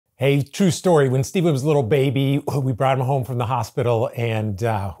Hey, true story. When Stephen was a little baby, we brought him home from the hospital, and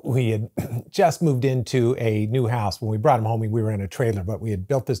we had just moved into a new house. When we brought him home, we were in a trailer, but we had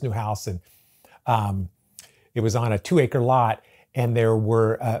built this new house, and it was on a 2-acre lot, and there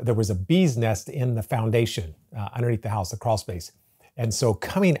was a bee's nest in the foundation underneath the house, the crawl space. And so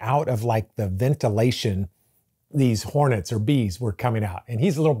coming out of like the ventilation, these hornets or bees were coming out. And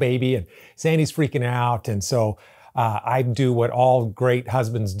he's a little baby, and Sandy's freaking out, and so I do what all great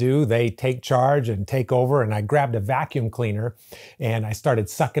husbands do. They take charge and take over. And I grabbed a vacuum cleaner and I started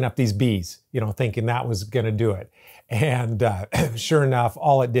sucking up these bees, thinking that was going to do it. And sure enough,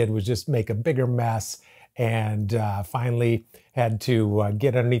 all it did was just make a bigger mess. And finally had to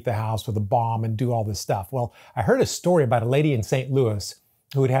get underneath the house with a bomb and do all this stuff. Well, I heard a story about a lady in St. Louis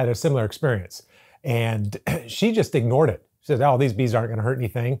who had had a similar experience. And she just ignored it. She said, oh, these bees aren't going to hurt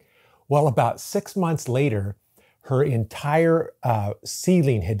anything. Well, about 6 months later, her entire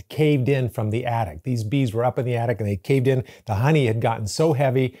ceiling had caved in from the attic. These bees were up in the attic and they caved in. The honey had gotten so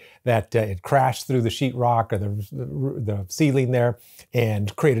heavy that it crashed through the sheetrock or the ceiling there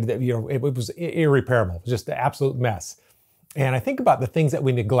and created, it was irreparable. It was just an absolute mess. And I think about the things that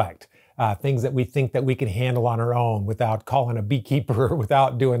we neglect, things that we think that we can handle on our own without calling a beekeeper,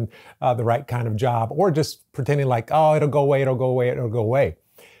 without doing the right kind of job, or just pretending like, oh, it'll go away, it'll go away, it'll go away.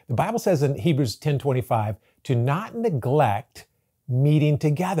 The Bible says in Hebrews 10:25, to not neglect meeting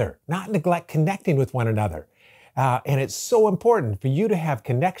together, not neglect connecting with one another. And it's so important for you to have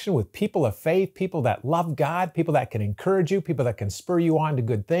connection with people of faith, people that love God, people that can encourage you, people that can spur you on to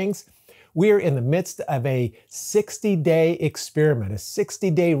good things. We're in the midst of a 60-day experiment, a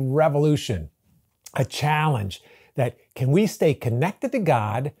 60-day revolution, a challenge that can we stay connected to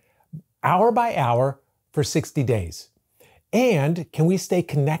God hour by hour for 60 days? And can we stay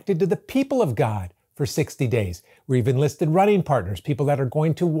connected to the people of God for 60 days? We've enlisted running partners, people that are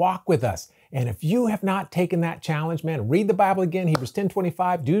going to walk with us. And if you have not taken that challenge, man, read the Bible again, Hebrews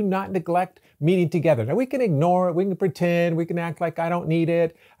 10:25, do not neglect meeting together. Now we can ignore it, we can pretend, we can act like I don't need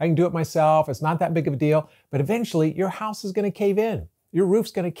it, I can do it myself, it's not that big of a deal, but eventually your house is going to cave in. Your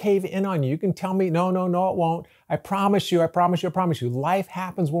roof's going to cave in on you. You can tell me, no, it won't. I promise you, I promise you. Life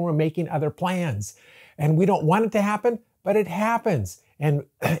happens when we're making other plans. And we don't want it to happen, but it happens. And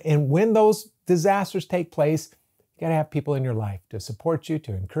when those disasters take place, you got to have people in your life to support you,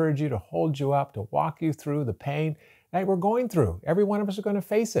 to encourage you, to hold you up, to walk you through the pain that we're going through. Every one of us are going to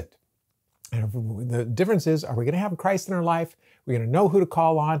face it. And the difference is, are we going to have Christ in our life? We're going to know who to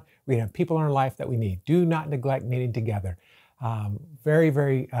call on. We're going to have people in our life that we need. Do not neglect meeting together. Very,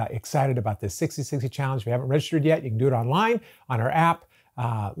 very excited about this 60/60 challenge. If you haven't registered yet, you can do it online on our app.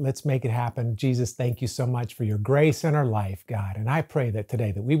 Let's make it happen. Jesus, thank you so much for your grace in our life, God. And I pray that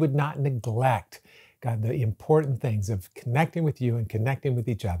today that we would not neglect, God, the important things of connecting with you and connecting with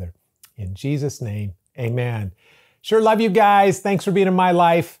each other. In Jesus' name, amen. Sure love you guys. Thanks for being in my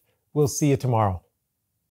life. We'll see you tomorrow.